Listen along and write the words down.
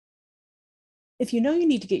If you know you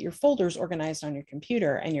need to get your folders organized on your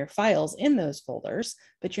computer and your files in those folders,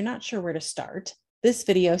 but you're not sure where to start, this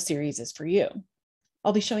video series is for you.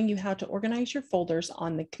 I'll be showing you how to organize your folders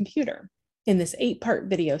on the computer in this 8-part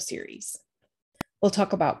video series. We'll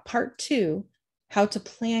talk about part 2, how to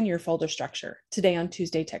plan your folder structure, today on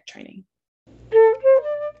Tuesday Tech Training.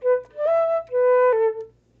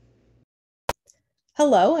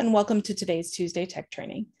 Hello, and welcome to today's Tuesday Tech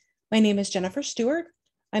Training. My name is Jennifer Stewart.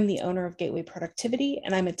 I'm the owner of Gateway Productivity,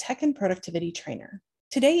 and I'm a tech and productivity trainer.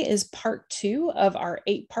 Today is part 2 of our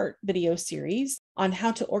 8-part video series on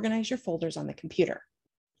how to organize your folders on the computer.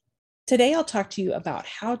 Today, I'll talk to you about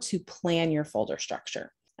how to plan your folder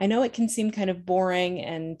structure. I know it can seem kind of boring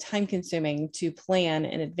and time-consuming to plan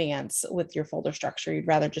in advance with your folder structure. You'd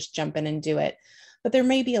rather just jump in and do it. But there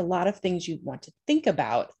may be a lot of things you want to think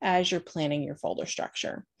about as you're planning your folder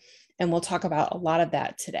structure. And we'll talk about a lot of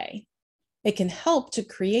that today. It can help to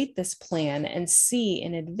create this plan and see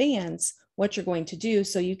in advance what you're going to do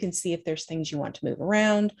so you can see if there's things you want to move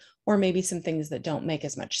around or maybe some things that don't make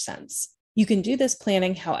as much sense. You can do this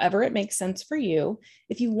planning however it makes sense for you.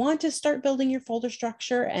 If you want to start building your folder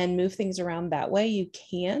structure and move things around that way, you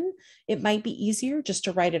can. It might be easier just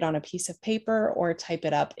to write it on a piece of paper or type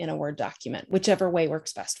it up in a Word document, whichever way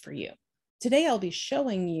works best for you. Today, I'll be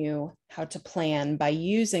showing you how to plan by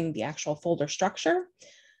using the actual folder structure,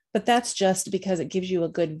 but that's just because it gives you a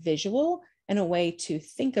good visual and a way to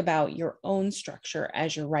think about your own structure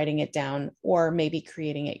as you're writing it down or maybe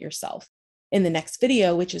creating it yourself. In the next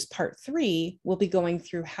video, which is part 3, we'll be going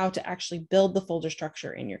through how to actually build the folder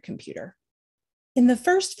structure in your computer. In the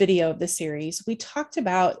first video of the series, we talked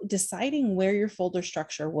about deciding where your folder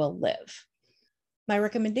structure will live. My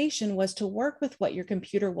recommendation was to work with what your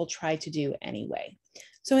computer will try to do anyway.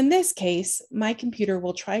 So in this case, my computer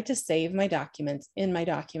will try to save my documents in my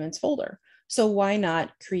documents folder. So why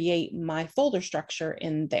not create my folder structure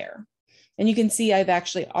in there? And you can see I've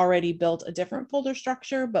actually already built a different folder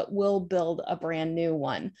structure, but we'll build a brand new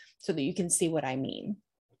one so that you can see what I mean.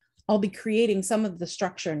 I'll be creating some of the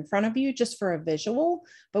structure in front of you just for a visual,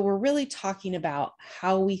 but we're really talking about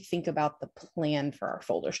how we think about the plan for our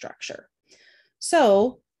folder structure.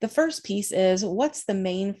 So the first piece is, what's the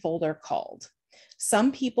main folder called?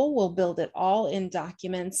 Some people will build it all in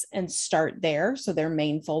documents and start there. So their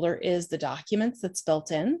main folder is the documents that's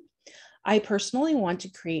built in. I personally want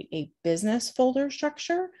to create a business folder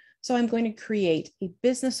structure. So I'm going to create a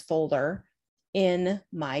business folder in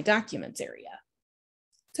my documents area.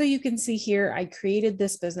 So you can see here, I created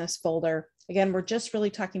this business folder. Again, we're just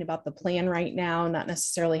really talking about the plan right now, not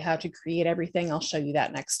necessarily how to create everything. I'll show you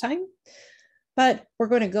that next time. But we're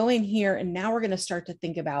going to go in here and now we're going to start to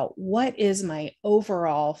think about what is my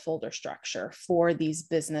overall folder structure for these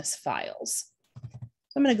business files.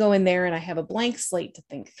 So I'm going to go in there and I have a blank slate to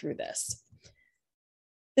think through this.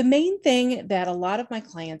 The main thing that a lot of my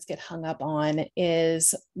clients get hung up on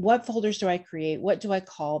is, what folders do I create? What do I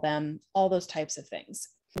call them? All those types of things.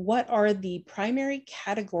 What are the primary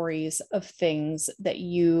categories of things that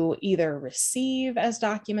you either receive as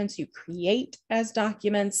documents, you create as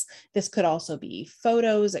documents? This could also be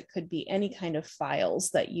photos. It could be any kind of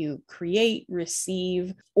files that you create,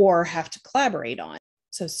 receive, or have to collaborate on.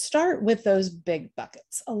 So start with those big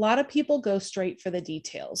buckets. A lot of people go straight for the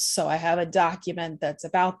details. So I have a document that's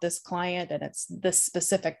about this client and it's this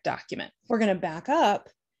specific document. We're going to back up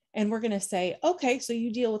and we're going to say, okay, so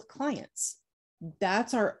you deal with clients.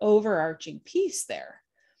 That's our overarching piece there.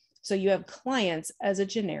 So you have clients as a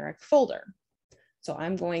generic folder. So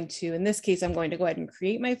I'm going to, in this case, I'm going to go ahead and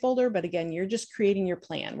create my folder. But again, you're just creating your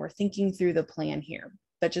plan. We're thinking through the plan here.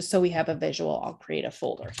 But just so we have a visual, I'll create a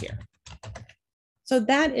folder here. So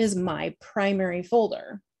that is my primary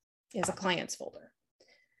folder, is a clients folder.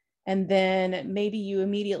 And then maybe you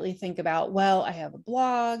immediately think about, well, I have a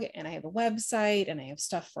blog and I have a website and I have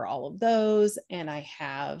stuff for all of those. And I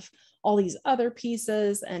have all these other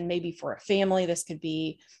pieces. And maybe for a family, this could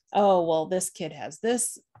be, oh, well, this kid has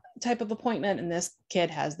this type of appointment and this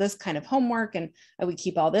kid has this kind of homework. And I would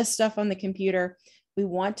keep all this stuff on the computer. We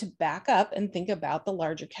want to back up and think about the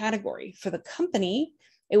larger category. For the company,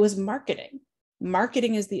 it was marketing.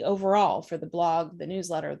 Marketing is the overall for the blog, the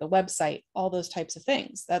newsletter, the website, all those types of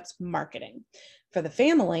things. That's marketing. For the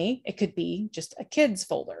family, it could be just a kids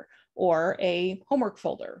folder or a homework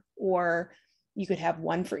folder, or you could have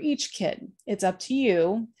one for each kid. It's up to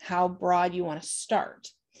you how broad you want to start.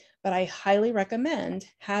 But I highly recommend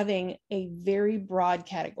having a very broad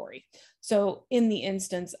category. So in the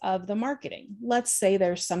instance of the marketing, let's say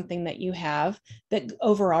there's something that you have that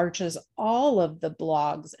overarches all of the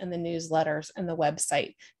blogs and the newsletters and the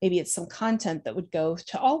website. Maybe it's some content that would go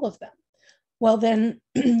to all of them. Well, then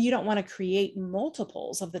you don't want to create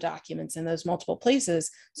multiples of the documents in those multiple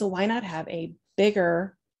places. So why not have a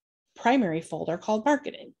bigger primary folder called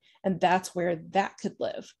marketing? And that's where that could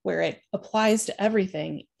live, where it applies to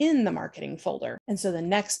everything in the marketing folder. And so the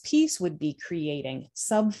next piece would be creating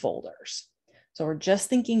subfolders. So we're just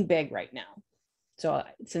thinking big right now. So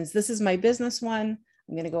since this is my business one,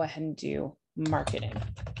 I'm going to go ahead and do marketing.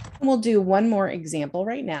 And we'll do one more example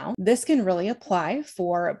right now. This can really apply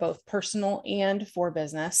for both personal and for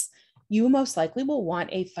business. You most likely will want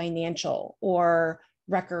a financial or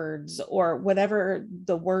records or whatever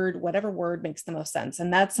word makes the most sense.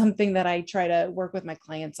 And that's something that I try to work with my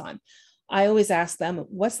clients on. I always ask them,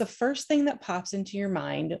 what's the first thing that pops into your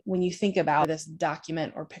mind when you think about this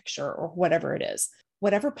document or picture or whatever it is?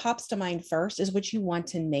 Whatever pops to mind first is what you want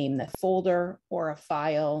to name the folder or a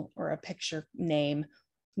file or a picture name.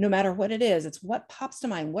 No matter what it is, it's what pops to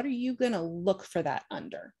mind. What are you going to look for that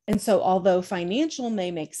under? And so although financial may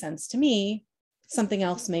make sense to me, something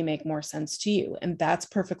else may make more sense to you. And that's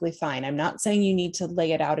perfectly fine. I'm not saying you need to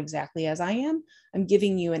lay it out exactly as I am. I'm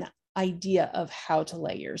giving you an idea of how to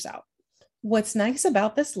lay yours out. What's nice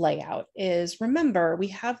about this layout is, remember, we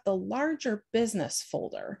have the larger business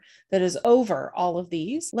folder that is over all of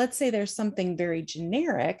these. Let's say there's something very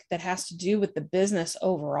generic that has to do with the business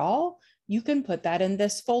overall. You can put that in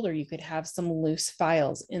this folder. You could have some loose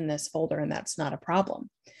files in this folder, and that's not a problem.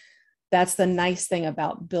 That's the nice thing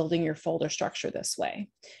about building your folder structure this way.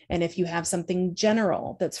 And if you have something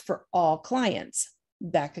general that's for all clients,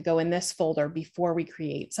 that could go in this folder before we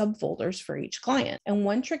create subfolders for each client. And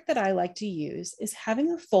one trick that I like to use is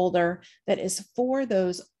having a folder that is for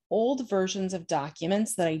those old versions of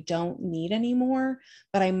documents that I don't need anymore,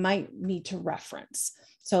 but I might need to reference.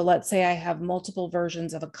 So let's say I have multiple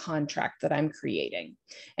versions of a contract that I'm creating,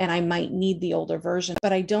 and I might need the older version,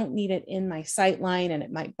 but I don't need it in my sightline, and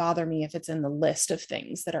it might bother me if it's in the list of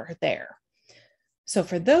things that are there. So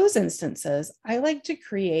for those instances, I like to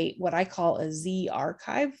create what I call a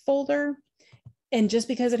zArchive folder. And just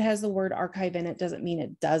because it has the word archive in it doesn't mean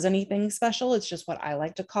it does anything special. It's just what I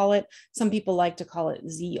like to call it. Some people like to call it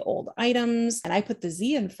Z old items. And I put the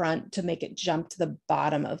Z in front to make it jump to the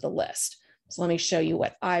bottom of the list. So let me show you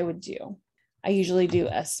what I would do. I usually do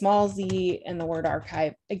a small Z and the word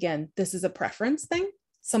archive. Again, this is a preference thing.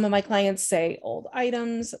 Some of my clients say old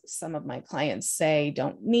items. Some of my clients say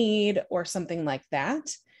don't need, or something like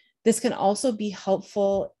that. This can also be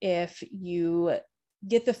helpful if you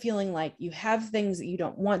get the feeling like you have things that you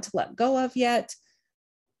don't want to let go of yet,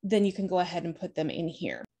 then you can go ahead and put them in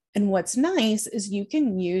here. And what's nice is you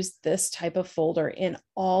can use this type of folder in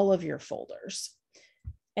all of your folders.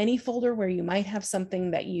 Any folder where you might have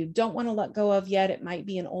something that you don't want to let go of yet, it might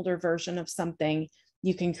be an older version of something,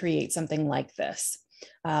 you can create something like this.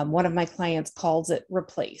 One of my clients calls it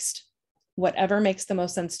replaced. Whatever makes the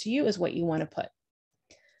most sense to you is what you want to put.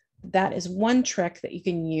 That is one trick that you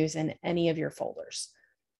can use in any of your folders.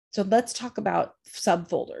 So let's talk about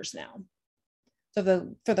subfolders now.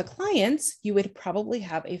 So for the clients, you would probably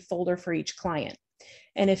have a folder for each client.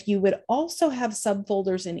 And if you would also have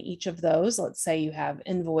subfolders in each of those, let's say you have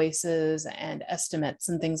invoices and estimates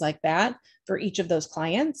and things like that for each of those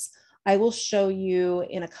clients, I will show you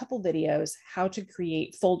in a couple videos how to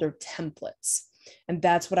create folder templates. And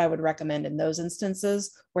that's what I would recommend in those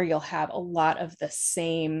instances where you'll have a lot of the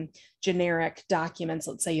same generic documents.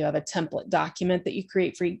 Let's say you have a template document that you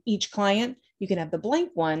create for each client. You can have the blank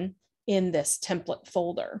one in this template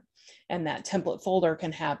folder. And that template folder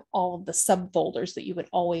can have all of the subfolders that you would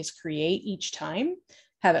always create each time,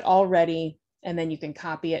 have it all ready, and then you can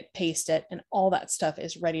copy it, paste it, and all that stuff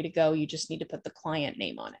is ready to go. You just need to put the client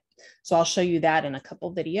name on it. So I'll show you that in a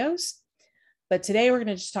couple videos. But today we're going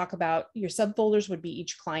to just talk about your subfolders would be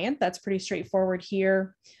each client. That's pretty straightforward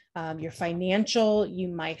here. Your financial, you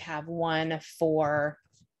might have one for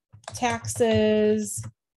taxes.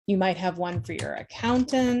 You might have one for your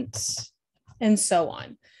accountant, and so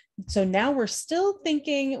on. So now we're still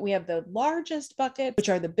thinking, we have the largest bucket, which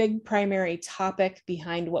are the big primary topic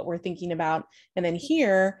behind what we're thinking about. And then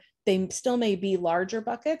here, they still may be larger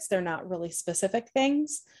buckets. They're not really specific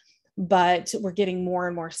things, but we're getting more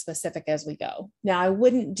and more specific as we go. Now, I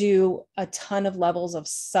wouldn't do a ton of levels of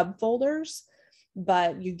subfolders,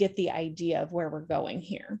 but you get the idea of where we're going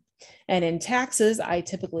here. And in taxes, I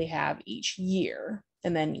typically have each year.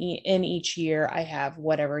 And then in each year, I have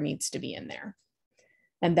whatever needs to be in there.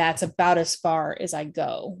 And that's about as far as I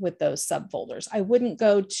go with those subfolders. I wouldn't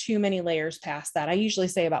go too many layers past that. I usually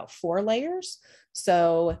say about 4 layers.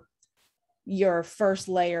 So your first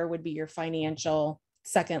layer would be your financial,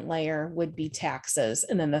 second layer would be taxes,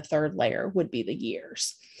 and then the third layer would be the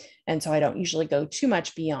years. And so I don't usually go too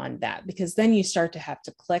much beyond that, because then you start to have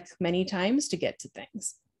to click many times to get to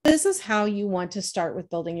things. This is how you want to start with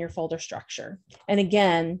building your folder structure. And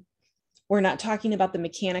again, we're not talking about the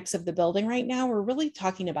mechanics of the building right now. We're really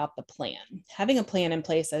talking about the plan. Having a plan in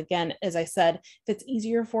place, again, as I said, if it's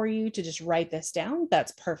easier for you to just write this down,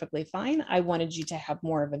 that's perfectly fine. I wanted you to have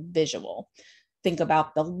more of a visual. Think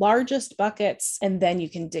about the largest buckets, and then you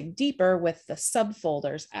can dig deeper with the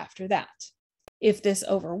subfolders after that. If this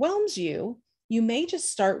overwhelms you, you may just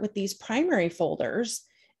start with these primary folders,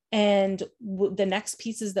 and the next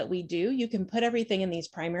pieces that we do, you can put everything in these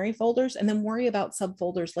primary folders and then worry about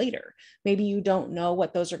subfolders later. Maybe you don't know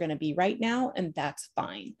what those are going to be right now, and that's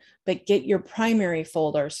fine. But get your primary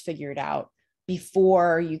folders figured out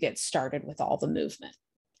before you get started with all the movement.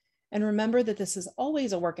 And remember that this is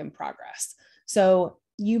always a work in progress. So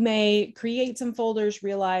you may create some folders,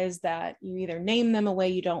 realize that you either name them a way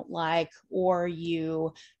you don't like, or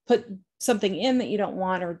you put something in that you don't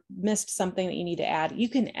want, or missed something that you need to add. You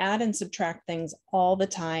can add and subtract things all the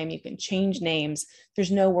time. You can change names.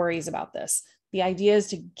 There's no worries about this. The idea is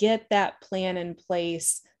to get that plan in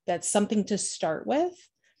place. That's something to start with,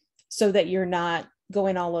 so that you're not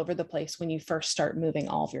going all over the place when you first start moving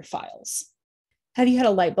all of your files. Have you had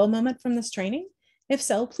a light bulb moment from this training? If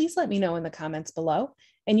so, please let me know in the comments below.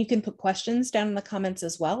 And you can put questions down in the comments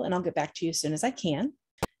as well, and I'll get back to you as soon as I can.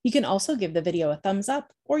 You can also give the video a thumbs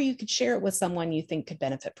up, or you could share it with someone you think could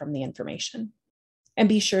benefit from the information. And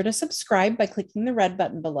be sure to subscribe by clicking the red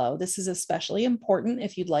button below. This is especially important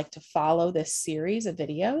if you'd like to follow this series of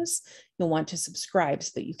videos. You'll want to subscribe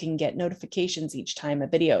so that you can get notifications each time a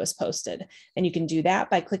video is posted. And you can do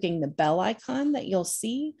that by clicking the bell icon that you'll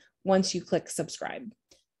see once you click subscribe.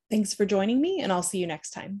 Thanks for joining me, and I'll see you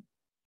next time.